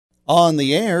On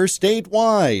the air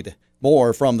statewide.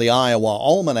 More from the Iowa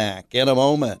Almanac in a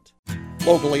moment.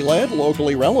 Locally led,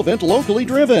 locally relevant, locally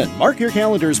driven. Mark your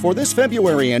calendars for this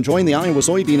February and join the Iowa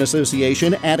Soybean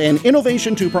Association at an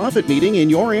Innovation to Profit meeting in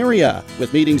your area.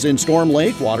 With meetings in Storm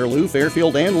Lake, Waterloo,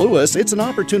 Fairfield, and Lewis, it's an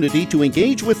opportunity to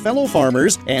engage with fellow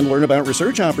farmers and learn about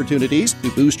research opportunities to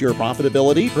boost your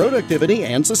profitability, productivity,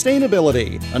 and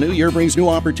sustainability. A new year brings new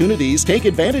opportunities. Take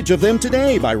advantage of them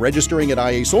today by registering at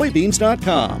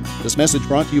iasoybeans.com. This message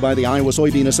brought to you by the Iowa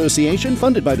Soybean Association,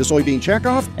 funded by the Soybean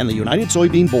Checkoff and the United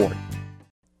Soybean Board.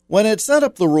 When it set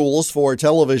up the rules for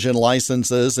television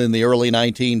licenses in the early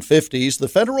 1950s, the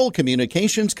Federal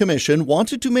Communications Commission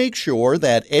wanted to make sure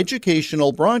that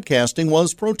educational broadcasting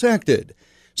was protected.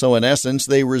 So in essence,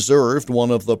 they reserved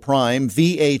one of the prime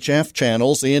VHF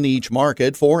channels in each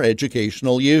market for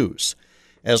educational use.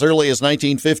 As early as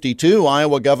 1952,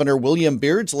 Iowa Governor William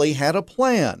Beardsley had a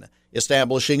plan,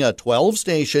 establishing a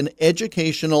 12-station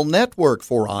educational network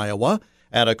for Iowa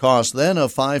at a cost then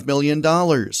of $5 million.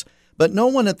 But no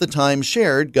one at the time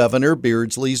shared Governor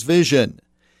Beardsley's vision.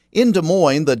 In Des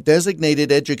Moines, the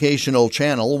designated educational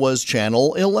channel was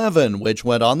Channel 11, which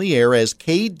went on the air as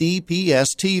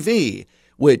KDPS-TV,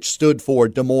 which stood for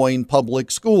Des Moines Public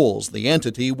Schools, the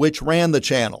entity which ran the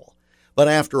channel. But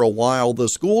after a while, the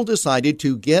school decided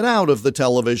to get out of the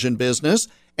television business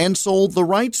and sold the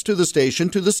rights to the station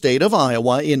to the state of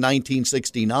Iowa in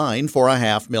 1969 for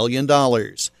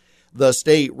 $500,000. The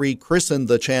state rechristened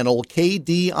the channel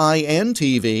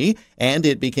KDIN-TV, and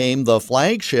it became the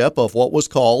flagship of what was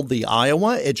called the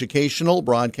Iowa Educational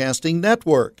Broadcasting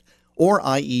Network, or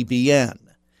IEBN.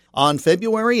 On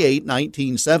February 8,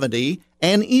 1970,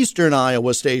 an Eastern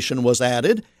Iowa station was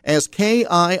added as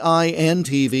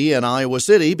KIIN-TV in Iowa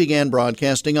City began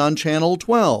broadcasting on Channel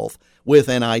 12 with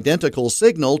an identical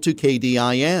signal to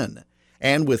KDIN.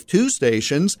 And with two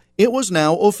stations, it was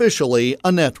now officially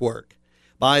a network.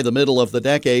 By the middle of the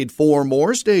decade, 4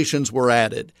 more stations were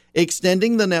added,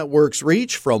 extending the network's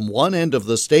reach from one end of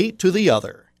the state to the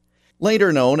other.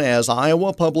 Later known as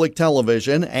Iowa Public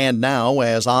Television and now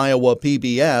as Iowa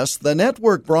PBS, the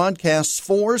network broadcasts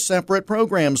 4 separate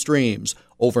program streams,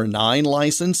 over 9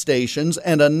 licensed stations,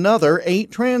 and another 8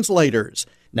 translators,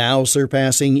 now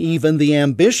surpassing even the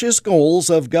ambitious goals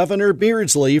of Governor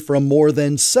Beardsley from more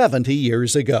than 70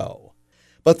 years ago.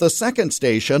 But the second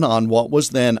station on what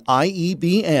was then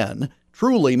IEBN,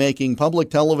 truly making public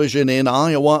television in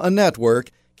Iowa a network,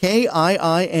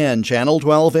 KIIN Channel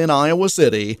 12 in Iowa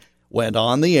City, went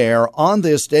on the air on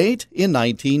this date in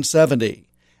 1970.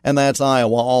 And that's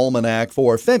Iowa Almanac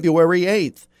for February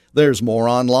 8th. There's more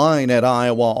online at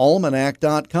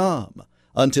iowaalmanac.com.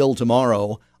 Until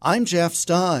tomorrow, I'm Jeff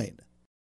Stein.